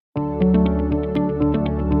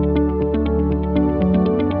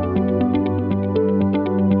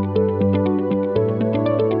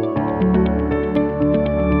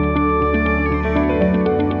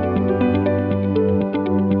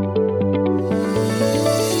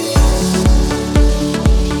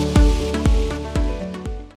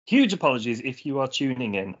Huge apologies if you are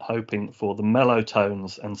tuning in hoping for the mellow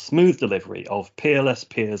tones and smooth delivery of peerless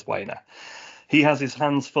Piers Wayner. He has his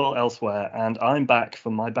hands full elsewhere, and I'm back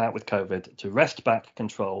from my bout with COVID to wrest back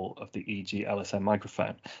control of the EG LSM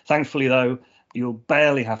microphone. Thankfully, though, you'll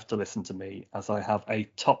barely have to listen to me, as I have a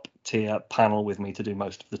top-tier panel with me to do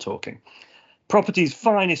most of the talking. Property's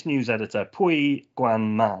finest news editor, Pui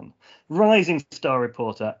Guan Man, rising star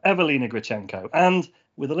reporter, Evelina Grichenko, and,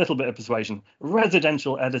 with a little bit of persuasion,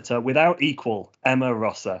 residential editor without equal, Emma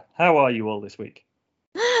Rosser. How are you all this week?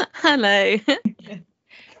 Hello.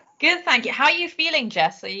 Good, thank you. How are you feeling,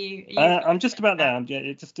 Jess? I'm just about there.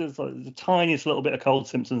 It just does like the tiniest little bit of cold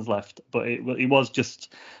symptoms left, but it was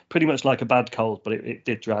just pretty much like a bad cold, but it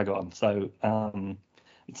did drag on. So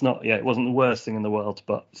it's not, it wasn't the worst thing in the world,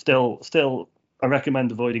 but still, I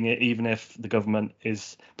recommend avoiding it, even if the government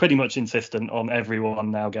is pretty much insistent on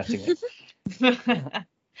everyone now getting it.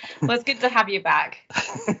 Well, it's good to have you back.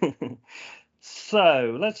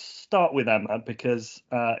 So let's start with Emma, because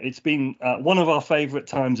it's been one of our favourite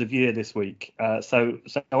times of year this week. So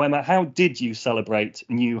Emma, how did you celebrate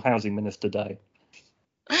New Housing Minister Day?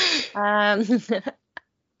 I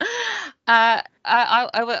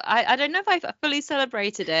don't know if I fully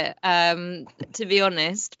celebrated it, to be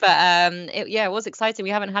honest, but it was exciting. We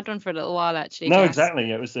haven't had one for a little while, actually. No, Jess.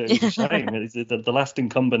 exactly. It was a shame. The last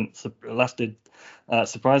incumbent lasted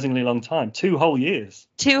surprisingly long time, 2 whole years.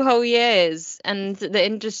 2 whole years, and the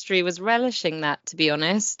industry was relishing that, to be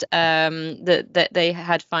honest. That they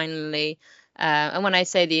had finally. And when I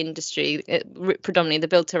say the industry, predominantly the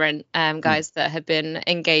build-to-rent guys that have been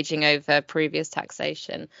engaging over previous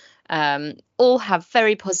taxation, all have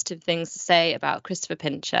very positive things to say about Christopher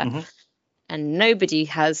Pincher. Mm-hmm. And nobody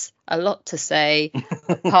has a lot to say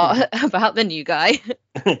about the new guy.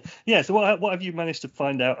 Yeah, so what have you managed to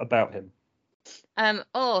find out about him?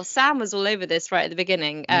 Sam was all over this right at the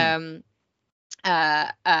beginning,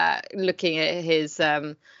 looking at his...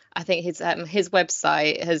 I think his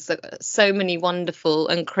website has so many wonderful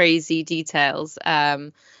and crazy details,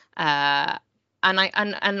 and one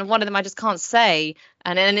of them I just can't say,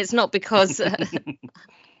 and it's not because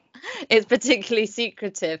it's particularly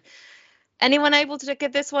secretive. Anyone able to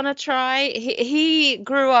give this one a try? He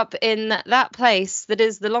grew up in that place that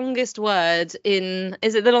is the longest word in.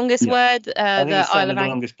 Is it the longest word? I think it's the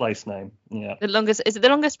longest place name. Yeah. The longest. Is it the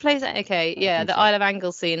longest place? Okay. Yeah. The Isle of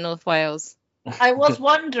Anglesey in North Wales. I was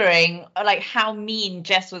wondering, how mean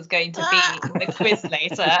Jess was going to be in the quiz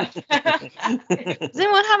later. Does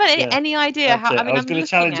anyone have any idea how? I was going to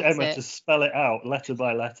challenge Emma to spell it out letter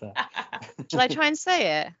by letter. Shall I try and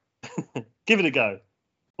say it? Give it a go.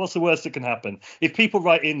 What's the worst that can happen? If people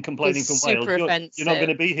write in complaining from Wales, you're not going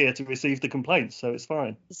to be here to receive the complaints, so it's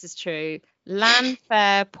fine. This is true.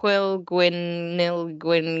 Lanfair, Pwyl, Gwyn, Nil,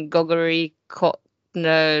 Gwyn, Gogery,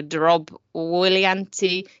 Drob,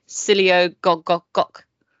 Willianti, Cilio, Gok.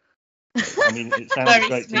 I mean, it sounds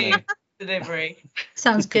great to me. Delivery.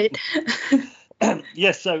 Sounds good.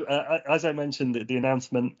 Yes, so as I mentioned, the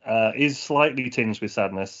announcement is slightly tinged with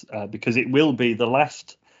sadness because it will be the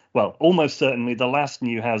last, almost certainly the last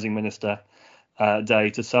new housing minister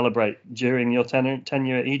day to celebrate during your tenure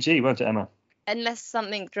at EG, won't it, Emma? Unless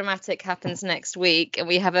something dramatic happens next week and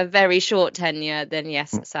we have a very short tenure, then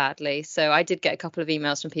yes, sadly. So I did get a couple of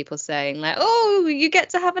emails from people saying oh, you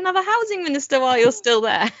get to have another housing minister while you're still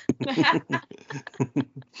there.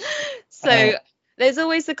 So there's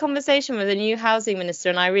always the conversation with a new housing minister,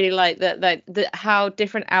 and I really like that how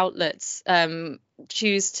different outlets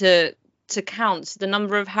choose to count the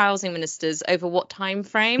number of housing ministers over what time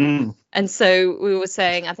frame. And so we were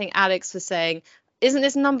saying, I think Alex was saying, isn't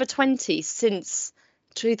this number 20 since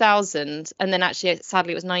 2000? And then actually,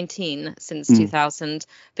 sadly, it was 19 since 2000.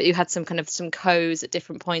 But you had some co's at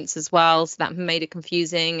different points as well, so that made it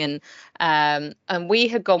confusing. And we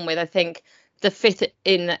had gone with, I think, the 5th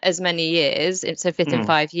in as many years, so 5th in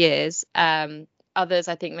 5 years. Others,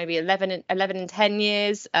 I think, maybe 11 and 10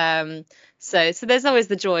 years. So there's always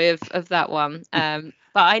the joy of that one. But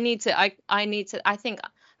I think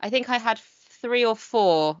I had 3 or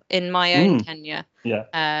 4 in my own tenure. Yeah.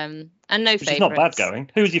 And no favourites. It's not bad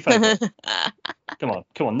going. Who was your favourite? Come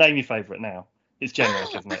on, name your favourite now. It's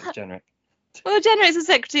generic, isn't it? It's generic. Well, generic is the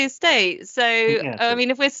Secretary of State. So I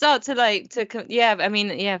mean, if we start to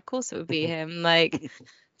of course it would be him.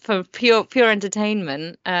 For pure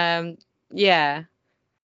entertainment. Yeah.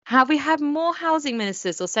 Have we had more housing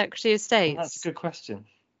ministers or Secretary of State? That's a good question.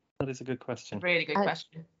 That is a good question. Really good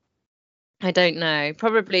question. I don't know.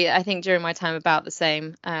 Probably, I think during my time about the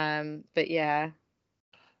same. But yeah.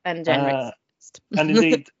 And generic. And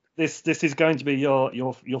indeed, this is going to be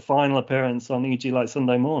your final appearance on EG Like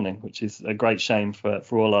Sunday Morning, which is a great shame for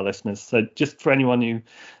all our listeners. So just for anyone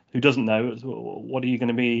who doesn't know, what are you going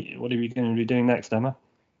to be doing next, Emma?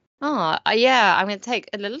 Oh, yeah, I'm going to take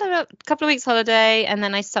a couple of weeks holiday, and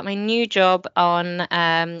then I start my new job on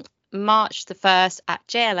March the 1st at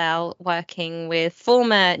JLL, working with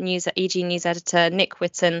former EG News editor Nick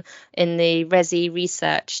Whitten in the Resi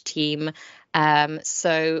research team.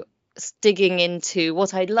 So digging into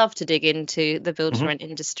what I'd love to dig into, the build to rent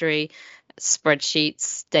industry,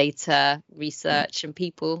 spreadsheets, data, research, and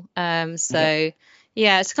people.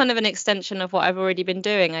 Yeah, it's kind of an extension of what I've already been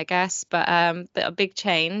doing, I guess, but a big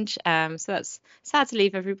change. So that's sad to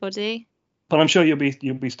leave everybody. But I'm sure you'll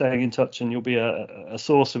be staying in touch, and you'll be a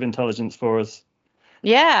source of intelligence for us.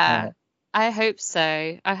 Yeah, I hope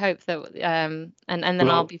so. I hope that and then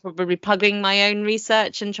I'll be probably plugging my own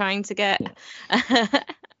research and trying to get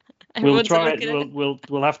we'll try it.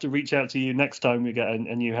 We'll have to reach out to you next time we get a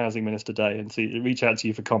new housing minister day and reach out to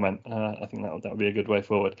you for comment. I think that would be a good way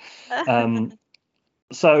forward.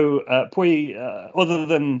 So, Pui, other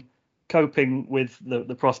than coping with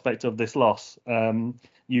the prospect of this loss,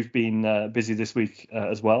 you've been busy this week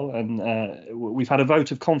as well, and we've had a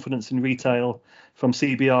vote of confidence in retail from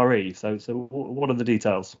CBRE. So what are the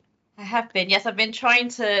details? I have been, yes. I've been trying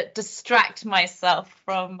to distract myself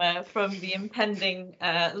from the impending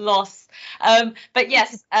loss. But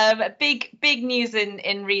yes, big news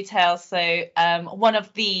in retail. So one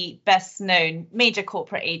of the best known major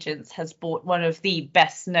corporate agents has bought one of the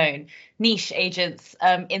best known niche agents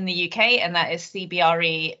in the UK, and that is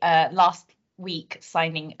CBRE. Last week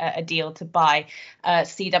signing a deal to buy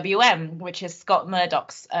CWM, which is Scott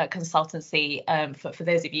Murdoch's consultancy. For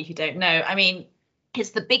those of you who don't know, I mean,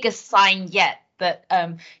 it's the biggest sign yet that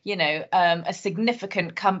a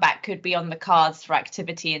significant comeback could be on the cards for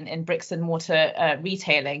activity in bricks and mortar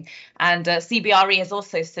retailing. And CBRE has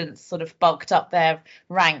also since sort of bulked up their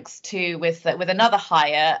ranks too with another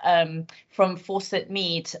hire from Fawcett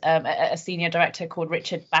Mead, a senior director called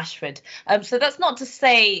Richard Bashford. So that's not to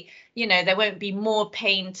say there won't be more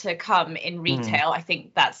pain to come in retail. I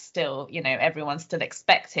think that's still, everyone's still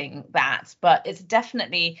expecting that. But it's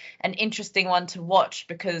definitely an interesting one to watch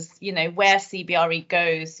because, where CBRE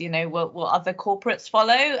goes, will other corporates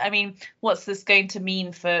follow? I mean, what's this going to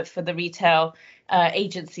mean for the retail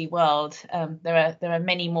agency world? There are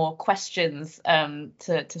many more questions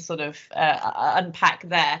to sort of unpack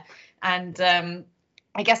there. And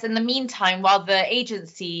I guess in the meantime, while the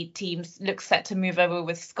agency teams look set to move over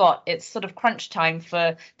with Scott, it's sort of crunch time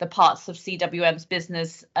for the parts of CWM's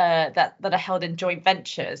business that are held in joint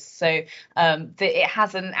ventures. So it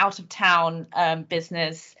has an out-of-town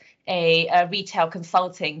business, a retail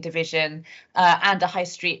consulting division, and a high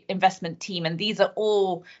street investment team. And these are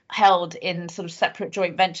all held in sort of separate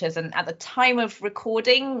joint ventures. And at the time of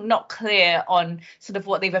recording, not clear on sort of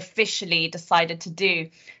what they've officially decided to do.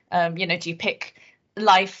 Do you pick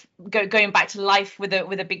life going back to life with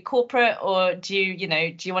a big corporate, or do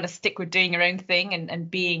you want to stick with doing your own thing and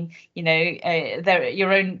being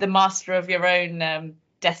the master of your own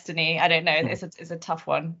destiny? I don't know. It's a tough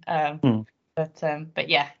one. But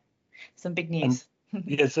yeah, some big news.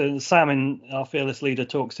 So Sam, our fearless leader,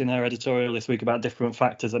 talks in her editorial this week about different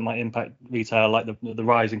factors that might impact retail, like the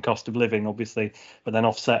rising cost of living, obviously, but then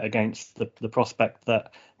offset against the prospect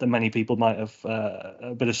that many people might have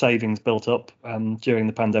a bit of savings built up during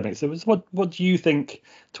the pandemic. So what do you think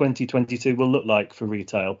 2022 will look like for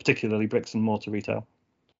retail, particularly bricks and mortar retail?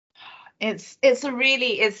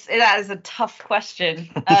 That is a tough question.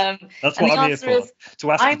 That's what I'm here for,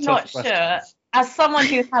 to ask. I'm not sure. As someone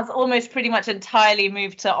who has almost pretty much entirely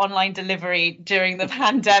moved to online delivery during the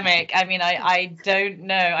pandemic, I mean, I don't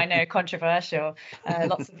know. I know, controversial.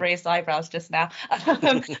 Lots of raised eyebrows just now. But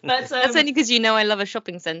that's only because I love a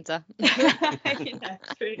shopping centre. Yeah,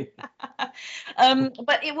 true.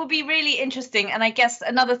 But it will be really interesting, and I guess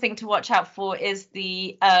another thing to watch out for is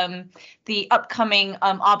the upcoming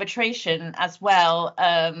arbitration as well.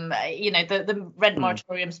 The rent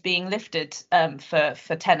moratoriums being lifted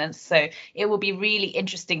for tenants, so it will be really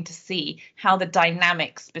interesting to see how the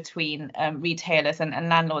dynamics between retailers and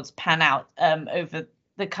landlords pan out over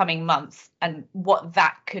the coming months, and what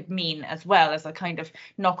that could mean as well as a kind of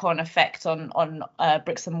knock-on effect on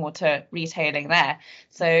bricks and mortar retailing there.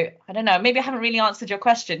 So I don't know, maybe I haven't really answered your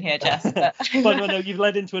question here, Jess. But no, you've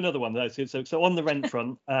led into another one though. So on the rent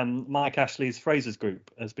front, Mike Ashley's Frasers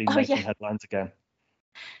Group has been making headlines again.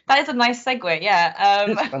 That is a nice segue, yeah.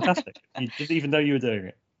 It's fantastic. You didn't even know you were doing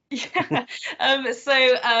it. Yeah.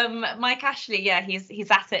 So Mike Ashley, yeah,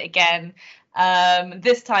 he's at it again.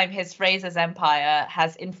 This time, his Frasers Empire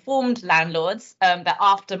has informed landlords that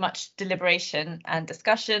after much deliberation and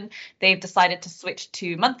discussion, they've decided to switch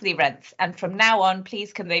to monthly rents. And from now on,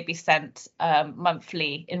 please can they be sent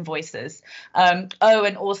monthly invoices. And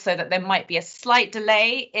also that there might be a slight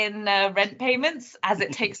delay in rent payments as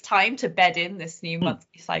it takes time to bed in this new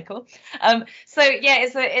monthly cycle. So yeah,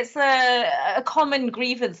 it's a common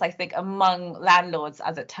grievance, I think, among landlords,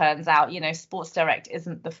 as it turns out. Sports Direct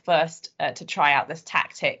isn't the first to try out this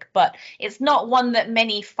tactic, but it's not one that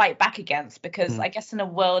many fight back against, because I guess in a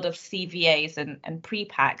world of CVAs and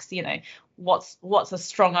pre-packs, what's a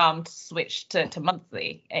strong-armed switch to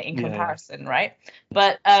monthly in comparison, right?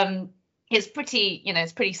 But it's pretty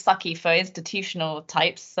sucky for institutional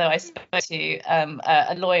types. So I spoke to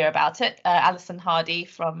a lawyer about it, Alison Hardy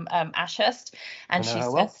from Ashurst, and she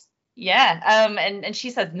says, and she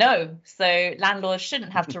said no. So landlords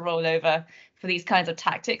shouldn't have to roll over for these kinds of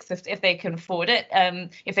tactics if they can afford it.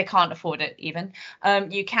 If they can't afford it, even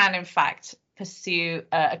you can in fact pursue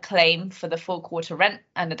a claim for the full quarter rent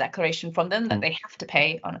and a declaration from them that they have to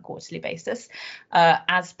pay on a quarterly basis,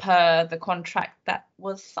 as per the contract that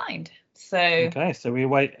was signed. So we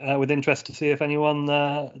wait with interest to see if anyone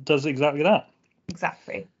does exactly that.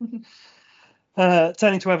 Exactly.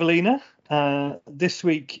 Turning to Evelina. This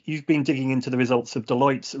week, you've been digging into the results of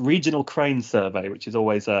Deloitte's Regional Crane Survey, which is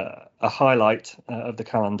always a highlight of the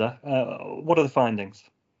calendar. What are the findings?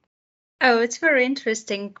 Oh, it's very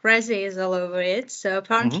interesting. Resi is all over it. So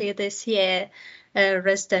apparently this year,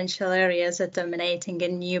 residential areas are dominating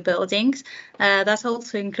in new buildings. That's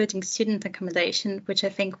also including student accommodation, which I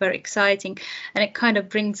think very exciting. And it kind of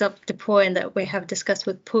brings up the point that we have discussed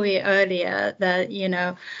with Pui earlier, that,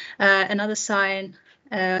 another sign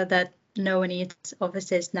that no one needs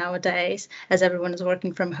offices nowadays, as everyone is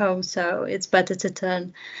working from home. So it's better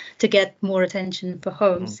to get more attention for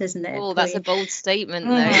homes, isn't it? Oh, that's a bold statement,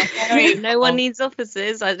 though. No one needs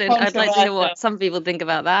offices. I'd like to hear what some people think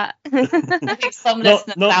about that. I think some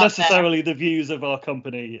not necessarily the views of our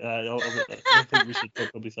company. I think we should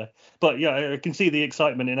probably say, but yeah, I can see the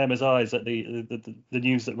excitement in Emma's eyes at the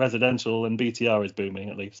news that residential and BTR is booming,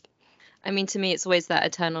 at least. I mean, to me, it's always that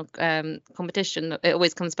eternal competition. It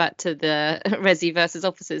always comes back to the resi versus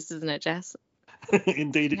offices, doesn't it, Jess?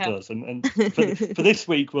 Indeed, it does. And for this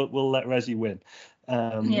week, we'll let resi win.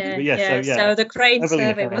 So the Crane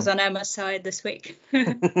survey was on Emma's side this week.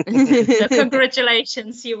 So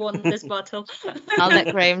congratulations, you won this battle. I'll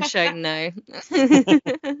let Graham show no.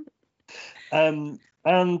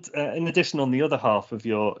 And in addition, on the other half of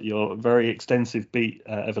your very extensive beat,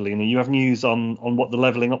 Evelina, you have news on what the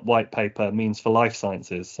Levelling Up white paper means for life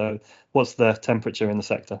sciences. So what's the temperature in the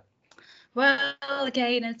sector? Well,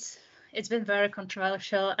 again, it's been very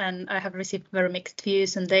controversial, and I have received very mixed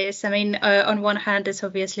views on this. I mean, on one hand, it's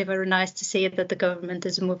obviously very nice to see that the government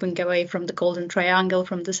is moving away from the Golden Triangle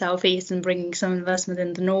from the southeast and bringing some investment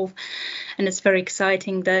in the north. And it's very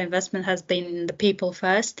exciting. The investment has been in the people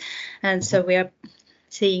first. And so we are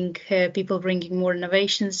seeing people bringing more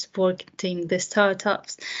innovations, supporting the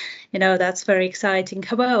startups. That's very exciting.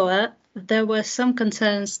 However, there were some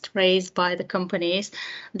concerns raised by the companies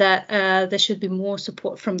that there should be more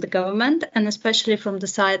support from the government, and especially from the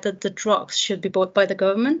side that the drugs should be bought by the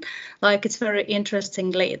government. Like, it's very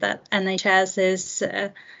interestingly that NHS is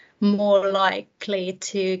more likely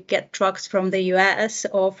to get drugs from the US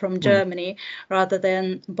or from Germany rather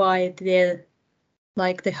than buy the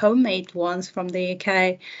homemade ones from the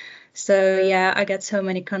UK. So yeah, I get so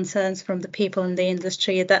many concerns from the people in the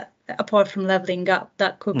industry that apart from leveling up,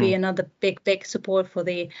 that could be another big support for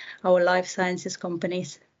our life sciences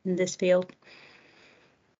companies in this field.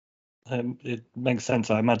 It makes sense.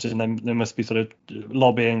 I imagine they must be sort of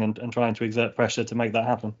lobbying and trying to exert pressure to make that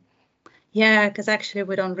happen. Yeah, because actually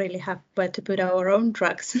we don't really have where to put our own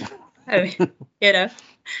drugs. I mean,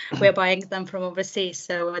 we're buying them from overseas,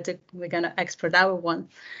 so we're going to export our one.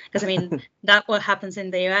 Because, I mean, that's what happens in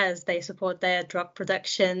the US. They support their drug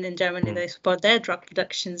production. In Germany, they support their drug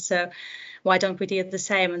production. So why don't we do the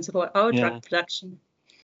same and support our drug production?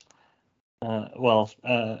 Everyone's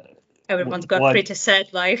got pretty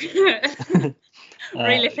sad life.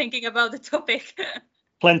 Really thinking about the topic.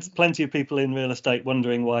 Plenty of people in real estate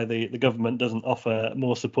wondering why the government doesn't offer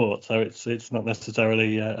more support. So it's not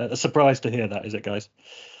necessarily a surprise to hear that, is it, guys?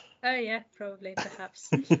 Oh yeah, probably,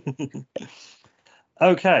 perhaps.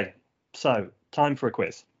 Okay, so time for a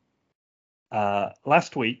quiz.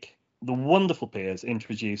 Last week, the wonderful peers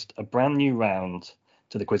introduced a brand new round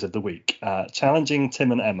to the quiz of the week, challenging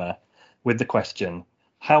Tim and Emma with the question,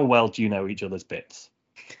 how well do you know each other's bits?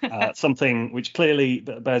 Something which clearly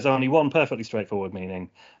bears only one perfectly straightforward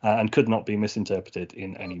meaning and could not be misinterpreted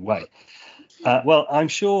in any way. Well, I'm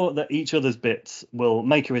sure that each other's bits will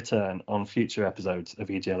make a return on future episodes of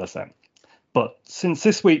EGLSM. But since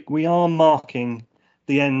this week we are marking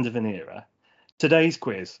the end of an era, today's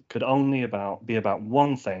quiz could only be about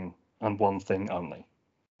one thing and one thing only: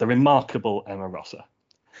 the remarkable Emma Rosser.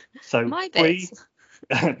 So, My bits.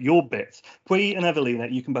 your bits. Pui and Evelina,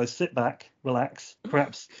 you can both sit back, relax,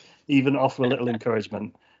 perhaps even offer a little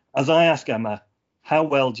encouragement as I ask Emma, how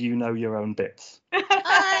well do you know your own bits?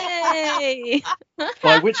 Hey!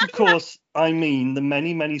 By which, of course, I mean the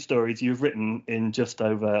many, many stories you've written in just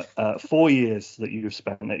over 4 years that you've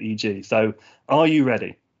spent at EG. So, are you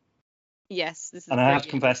ready? Yes, this is. And I have to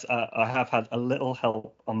confess, I have had a little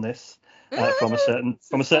help on this from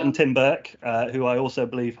a certain Tim Burke, who I also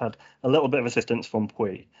believe had a little bit of assistance from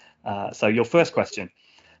Pui. So, your first question.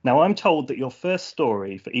 Now, I'm told that your first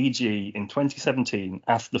story for EG in 2017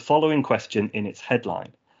 asked the following question in its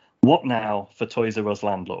headline: what now for Toys R Us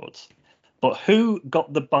landlords? But who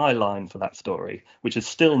got the byline for that story, which has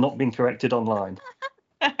still not been corrected online?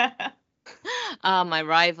 My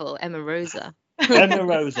rival, Emma Rosa. Emma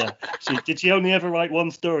Rosa. Did she only ever write one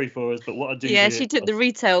story for us? But what a doozy. Yeah, she took the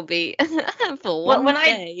retail beat for one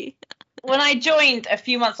day. When I joined a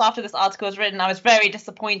few months after this article was written, I was very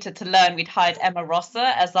disappointed to learn we'd hired Emma Rosser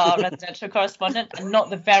as our residential correspondent and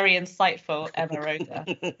not the very insightful Emma Rosa.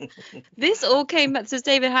 This all came back. So it's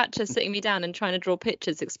David Hatcher sitting me down and trying to draw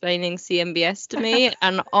pictures explaining CMBS to me,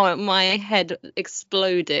 and my head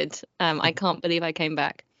exploded. I can't believe I came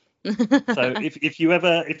back. So if you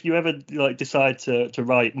ever like decide to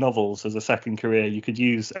write novels as a second career, you could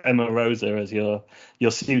use Emma Rosa as your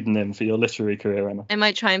pseudonym for your literary career, Emma. I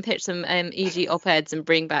might try and pitch some EG op-eds and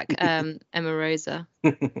bring back Emma Rosa.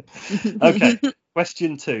 Okay,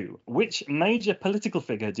 question 2. Which major political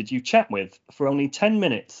figure did you chat with for only 10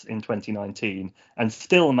 minutes in 2019 and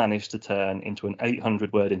still managed to turn into an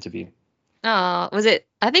 800-word interview? Was it?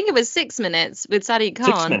 I think it was 6 minutes with Sadiq Khan.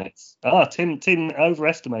 6 minutes. Tim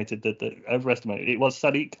overestimated overestimated. It was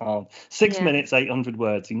Sadiq Khan. 6 minutes, 800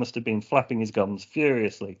 words. He must have been flapping his gums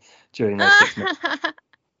furiously during those 6 minutes.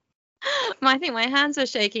 I think my hands were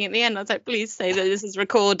shaking at the end. I was like, please say that this is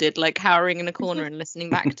recorded, like cowering in a corner and listening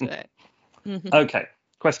back to it. Okay,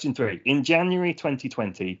 question 3. In January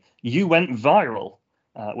 2020, you went viral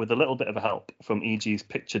with a little bit of help from EG's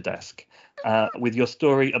picture desk with your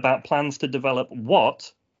story about plans to develop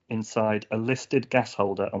what inside a listed gas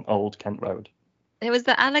holder on Old Kent Road? It was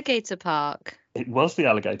the alligator park. It was the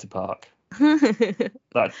alligator park.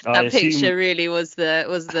 That picture really was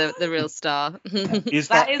the real star.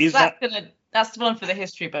 That's the one for the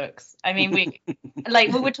history books. I mean, we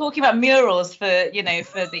were talking about murals for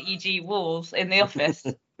the EG walls in the office.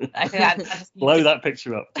 I just blow that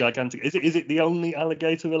picture up. Gigantic. Is it the only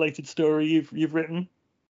alligator related story you've written?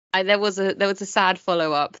 There was a sad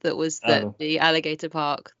follow up that was that the alligator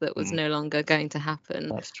park that was no longer going to happen.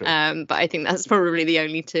 That's true. But I think that's probably the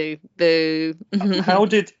only two. Boo. How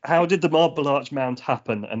did the Marble Arch Mount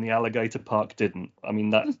happen and the alligator park didn't? I mean,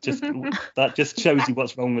 that just shows you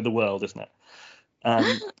what's wrong with the world, isn't it?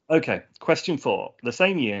 Okay, question 4. The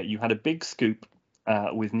same year, you had a big scoop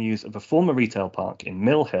with news of a former retail park in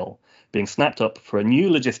Mill Hill being snapped up for a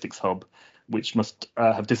new logistics hub, which must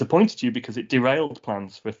have disappointed you because it derailed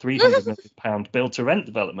plans for a £300 million build-to-rent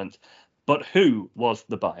development. But who was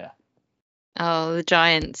the buyer? Oh, the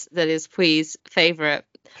giant that is Pui's favourite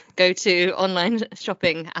go-to online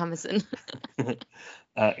shopping, Amazon.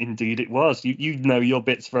 Indeed, it was. You know your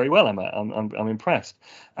bits very well, Emma. I'm impressed.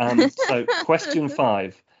 So, question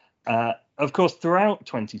 5. Of course, throughout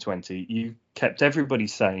 2020, you kept everybody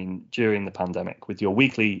sane during the pandemic with your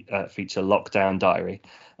weekly feature, Lockdown Diary,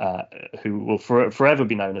 who will forever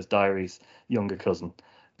be known as Diary's younger cousin,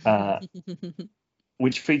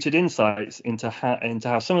 which featured insights into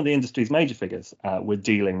how some of the industry's major figures were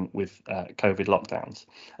dealing with COVID lockdowns.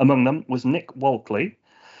 Among them was Nick Walkley,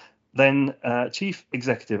 then chief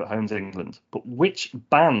executive at Homes England. But which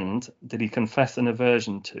band did he confess an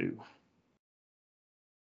aversion to?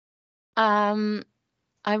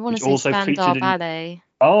 I want to say Spandau Ballet.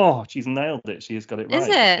 Oh, she's nailed it. She has got it right. Is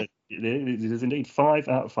it? It is indeed 5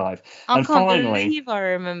 out of 5. I can't believe I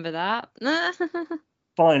remember that.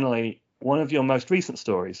 Finally, one of your most recent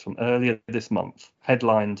stories from earlier this month,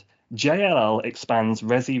 headlined JLL expands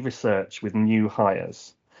Resi research with new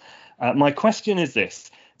hires. My question is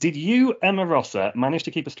this. Did you, Emma Rosser, manage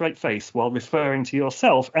to keep a straight face while referring to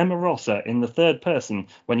yourself, Emma Rosser, in the third person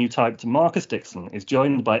when you typed Marcus Dixon is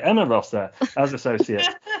joined by Emma Rosser as associate,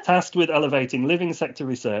 tasked with elevating living sector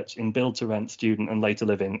research in build-to-rent, student and later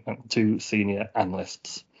living to senior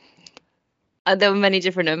analysts? There were many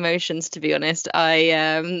different emotions, to be honest.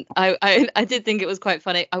 I did think it was quite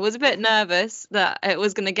funny. I was a bit nervous that it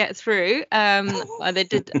was going to get through. I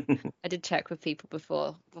did check with people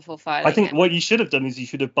before filing I think it. what you should have done is you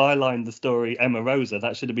should have bylined the story Emma Rosa.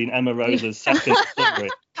 That should have been Emma Rosa's second story.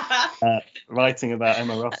 Writing about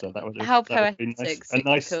Emma Rosa. That would have been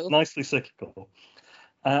nice, nicely cyclical.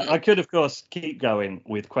 I could, of course, keep going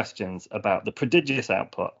with questions about the prodigious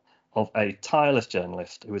output of a tireless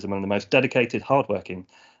journalist who is among the most dedicated, hardworking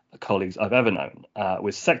colleagues I've ever known,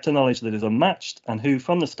 with sector knowledge that is unmatched, and who,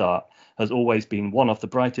 from the start, has always been one of the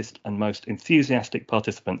brightest and most enthusiastic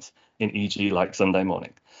participants in EG Like Sunday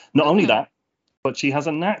Morning. Not only that, but she has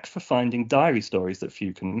a knack for finding diary stories that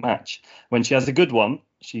few can match. When she has a good one,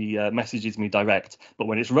 she messages me direct, but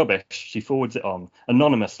when it's rubbish, she forwards it on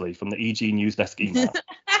anonymously from the EG News Desk email.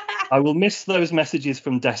 I will miss those messages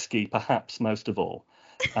from Desky, perhaps most of all.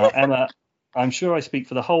 Emma, I'm sure I speak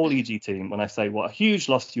for the whole EG team when I say what a huge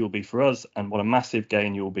loss you will be for us and what a massive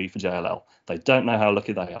gain you will be for JLL. They don't know how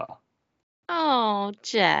lucky they are. Oh,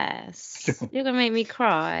 Jess, you're going to make me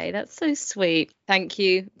cry. That's so sweet. Thank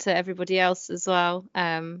you to everybody else as well,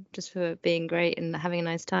 just for being great and having a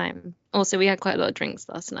nice time. Also, we had quite a lot of drinks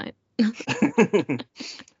last night.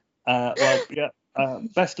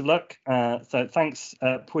 Best of luck. So thanks,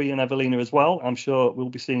 Pui and Evelina as well. I'm sure we'll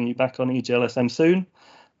be seeing you back on EGLSM soon.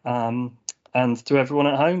 And to everyone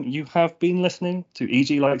at home, you have been listening to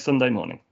EG Like Sunday Morning.